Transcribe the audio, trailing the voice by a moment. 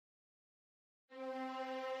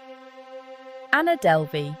Anna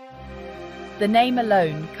Delvey. The name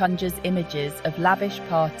alone conjures images of lavish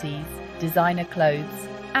parties, designer clothes,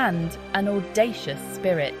 and an audacious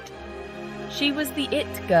spirit. She was the it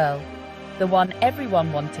girl, the one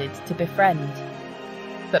everyone wanted to befriend.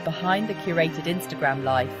 But behind the curated Instagram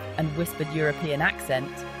life and whispered European accent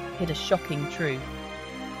hid a shocking truth.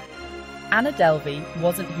 Anna Delvey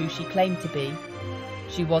wasn't who she claimed to be.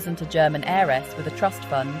 She wasn't a German heiress with a trust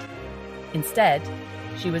fund. Instead,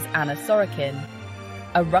 she was Anna Sorokin,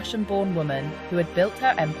 a Russian-born woman who had built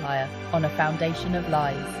her empire on a foundation of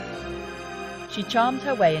lies. She charmed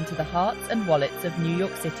her way into the hearts and wallets of New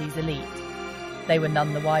York City's elite. They were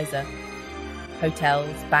none the wiser.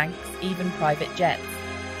 Hotels, banks, even private jets.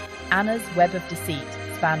 Anna's web of deceit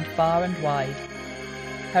spanned far and wide.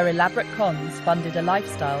 Her elaborate cons funded a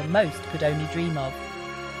lifestyle most could only dream of.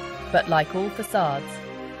 But like all facades,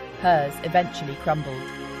 hers eventually crumbled.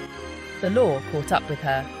 The law caught up with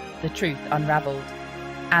her, the truth unravelled.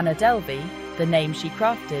 Anna Delvey, the name she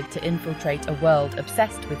crafted to infiltrate a world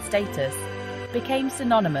obsessed with status, became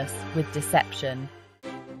synonymous with deception.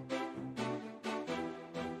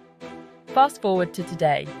 Fast forward to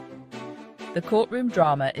today. The courtroom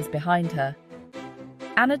drama is behind her.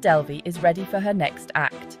 Anna Delvey is ready for her next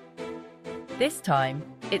act. This time,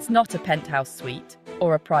 it's not a penthouse suite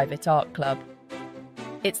or a private art club.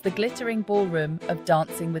 It's the glittering ballroom of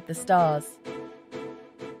Dancing with the Stars.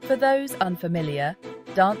 For those unfamiliar,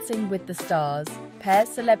 Dancing with the Stars pairs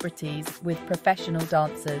celebrities with professional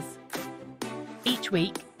dancers. Each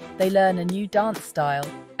week, they learn a new dance style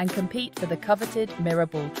and compete for the coveted Mirror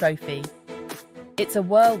Ball trophy. It's a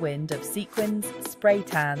whirlwind of sequins, spray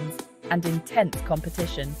tans, and intense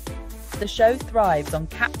competition. The show thrives on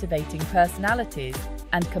captivating personalities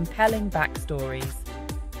and compelling backstories.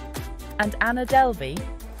 And Anna Delvey,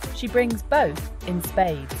 she brings both in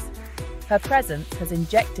spades. Her presence has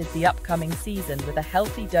injected the upcoming season with a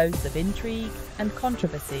healthy dose of intrigue and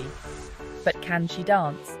controversy. But can she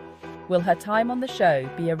dance? Will her time on the show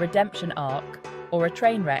be a redemption arc or a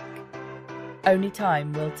train wreck? Only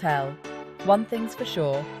time will tell. One thing's for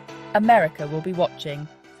sure, America will be watching.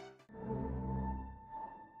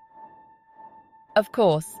 Of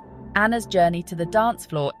course, Anna's journey to the dance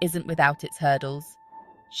floor isn't without its hurdles.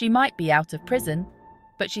 She might be out of prison,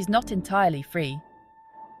 but she's not entirely free.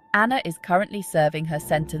 Anna is currently serving her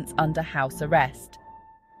sentence under house arrest.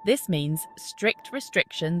 This means strict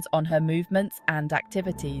restrictions on her movements and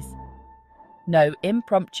activities. No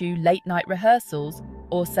impromptu late-night rehearsals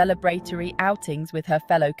or celebratory outings with her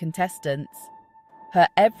fellow contestants. Her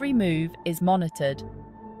every move is monitored.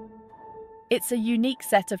 It's a unique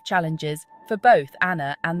set of challenges for both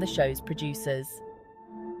Anna and the show's producers.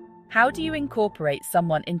 How do you incorporate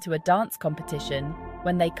someone into a dance competition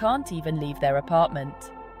when they can't even leave their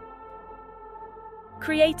apartment?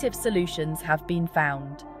 Creative solutions have been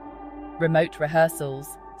found. Remote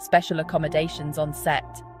rehearsals, special accommodations on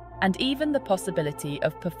set, and even the possibility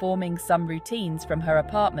of performing some routines from her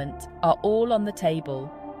apartment are all on the table.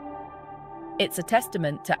 It's a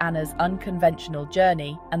testament to Anna's unconventional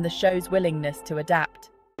journey and the show's willingness to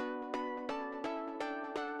adapt.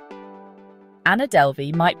 Anna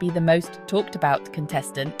Delvey might be the most talked about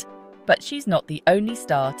contestant, but she's not the only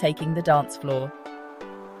star taking the dance floor.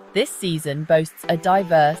 This season boasts a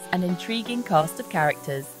diverse and intriguing cast of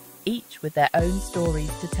characters, each with their own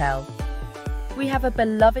stories to tell. We have a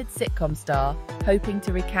beloved sitcom star hoping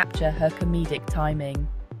to recapture her comedic timing,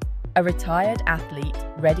 a retired athlete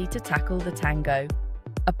ready to tackle the tango,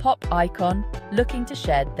 a pop icon looking to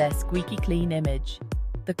shed their squeaky clean image.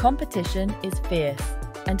 The competition is fierce,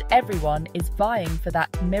 and everyone is vying for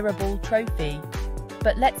that Mirror Ball trophy.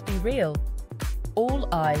 But let's be real, all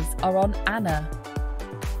eyes are on Anna.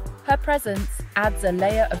 Her presence adds a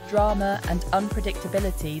layer of drama and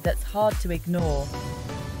unpredictability that's hard to ignore.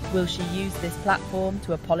 Will she use this platform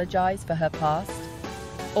to apologize for her past?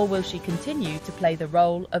 Or will she continue to play the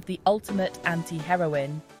role of the ultimate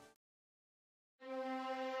anti-heroine?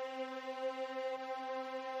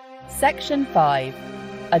 Section 5.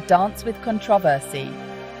 A Dance with Controversy.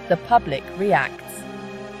 The public reacts.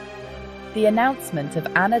 The announcement of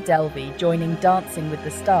Anna Delvey joining Dancing with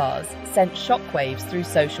the Stars sent shockwaves through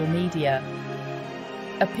social media.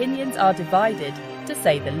 Opinions are divided, to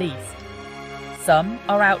say the least. Some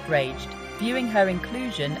are outraged, viewing her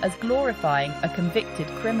inclusion as glorifying a convicted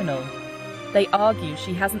criminal. They argue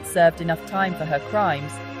she hasn't served enough time for her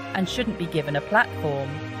crimes and shouldn't be given a platform.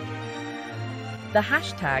 The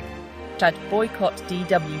hashtag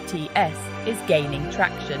 #BoycottDWTS is gaining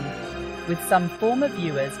traction, with some former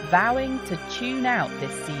viewers vowing to tune out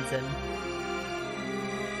this season.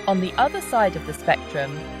 On the other side of the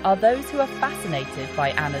spectrum are those who are fascinated by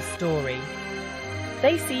Anna's story.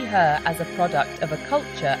 They see her as a product of a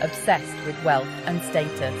culture obsessed with wealth and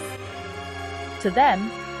status. To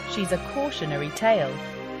them, she's a cautionary tale,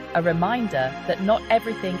 a reminder that not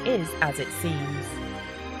everything is as it seems.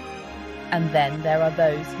 And then there are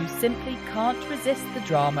those who simply can't resist the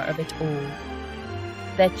drama of it all.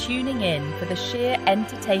 They're tuning in for the sheer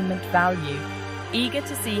entertainment value, eager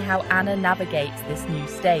to see how Anna navigates this new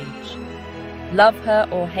stage. Love her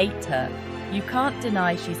or hate her, you can't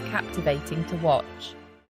deny she's captivating to watch.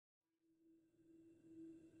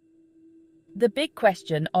 The big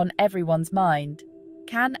question on everyone's mind: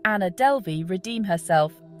 can Anna Delvey redeem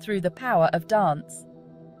herself through the power of dance?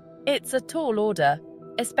 It's a tall order,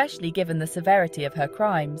 especially given the severity of her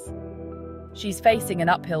crimes. She's facing an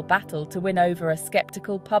uphill battle to win over a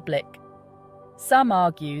skeptical public. Some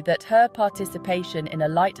argue that her participation in a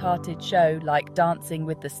light-hearted show like Dancing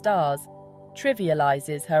with the Stars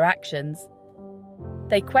trivializes her actions.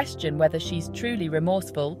 They question whether she's truly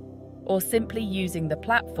remorseful or simply using the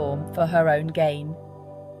platform for her own gain.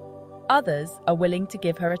 Others are willing to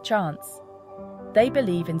give her a chance. They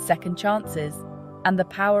believe in second chances and the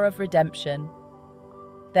power of redemption.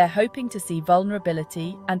 They're hoping to see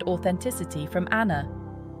vulnerability and authenticity from Anna,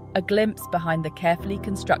 a glimpse behind the carefully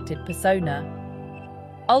constructed persona.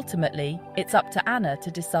 Ultimately, it's up to Anna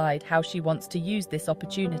to decide how she wants to use this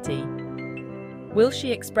opportunity. Will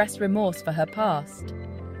she express remorse for her past?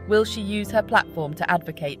 Will she use her platform to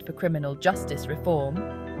advocate for criminal justice reform?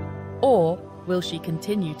 Or will she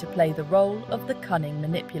continue to play the role of the cunning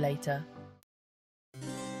manipulator?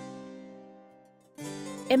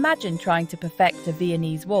 Imagine trying to perfect a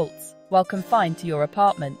Viennese waltz while confined to your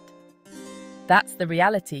apartment. That's the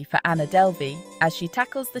reality for Anna Delvey as she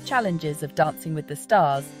tackles the challenges of Dancing with the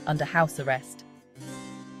Stars under house arrest.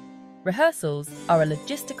 Rehearsals are a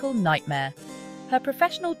logistical nightmare. Her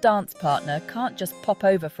professional dance partner can't just pop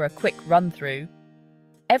over for a quick run-through.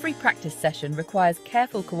 Every practice session requires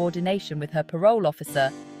careful coordination with her parole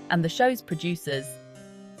officer and the show's producers.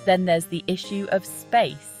 Then there's the issue of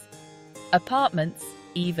space. Apartments,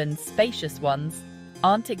 even spacious ones,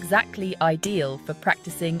 aren't exactly ideal for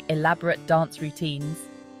practicing elaborate dance routines.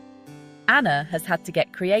 Anna has had to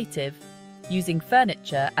get creative, using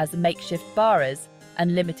furniture as makeshift barras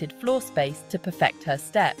and limited floor space to perfect her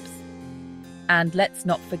steps. And let's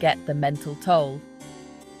not forget the mental toll.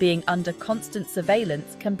 Being under constant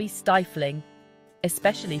surveillance can be stifling,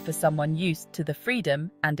 especially for someone used to the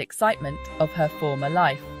freedom and excitement of her former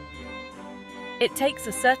life. It takes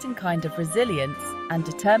a certain kind of resilience and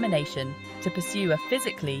determination to pursue a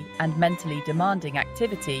physically and mentally demanding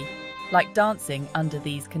activity like dancing under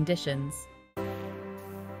these conditions.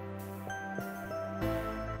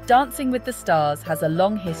 Dancing with the Stars has a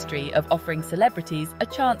long history of offering celebrities a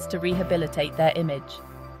chance to rehabilitate their image.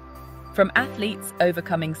 From athletes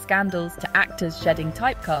overcoming scandals to actors shedding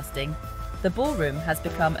typecasting, the ballroom has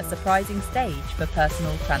become a surprising stage for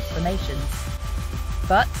personal transformations.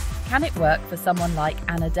 But can it work for someone like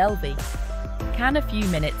Anna Delvey? Can a few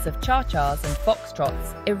minutes of cha-chas and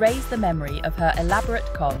foxtrots erase the memory of her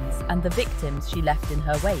elaborate cons and the victims she left in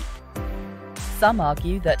her wake? Some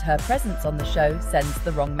argue that her presence on the show sends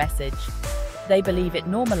the wrong message. They believe it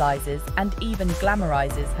normalizes and even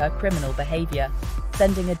glamorizes her criminal behavior,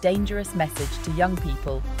 sending a dangerous message to young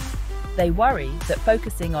people. They worry that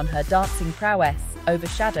focusing on her dancing prowess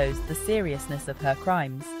overshadows the seriousness of her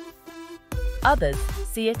crimes. Others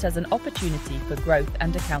see it as an opportunity for growth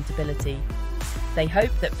and accountability. They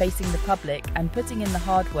hope that facing the public and putting in the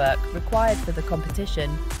hard work required for the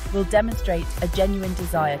competition will demonstrate a genuine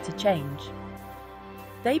desire to change.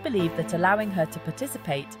 They believe that allowing her to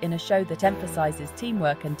participate in a show that emphasizes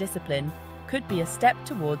teamwork and discipline could be a step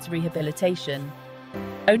towards rehabilitation.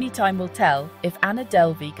 Only time will tell if Anna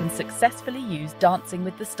Delvey can successfully use Dancing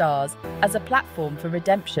with the Stars as a platform for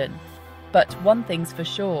redemption. But one thing's for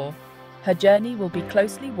sure, her journey will be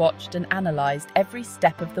closely watched and analysed every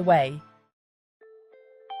step of the way.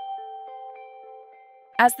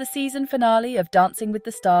 As the season finale of Dancing with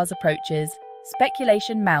the Stars approaches,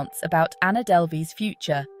 speculation mounts about Anna Delvey's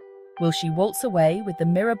future. Will she waltz away with the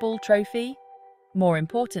Mirrorball trophy? More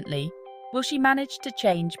importantly, will she manage to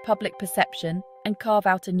change public perception and carve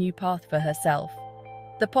out a new path for herself?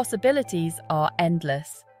 The possibilities are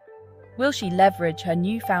endless. Will she leverage her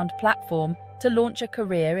newfound platform to launch a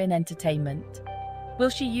career in entertainment? Will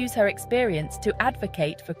she use her experience to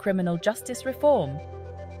advocate for criminal justice reform?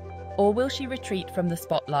 Or will she retreat from the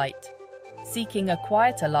spotlight, seeking a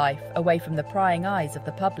quieter life away from the prying eyes of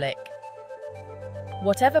the public?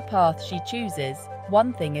 Whatever path she chooses,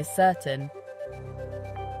 one thing is certain.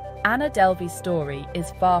 Anna Delvey's story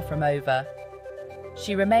is far from over.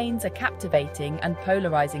 She remains a captivating and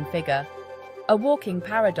polarizing figure, a walking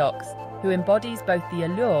paradox who embodies both the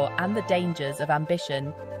allure and the dangers of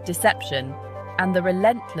ambition, deception, and the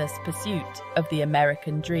relentless pursuit of the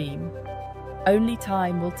American dream. Only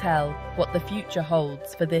time will tell what the future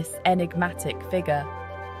holds for this enigmatic figure.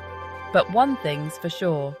 But one thing's for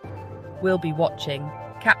sure, we'll be watching,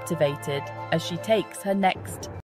 captivated as she takes her next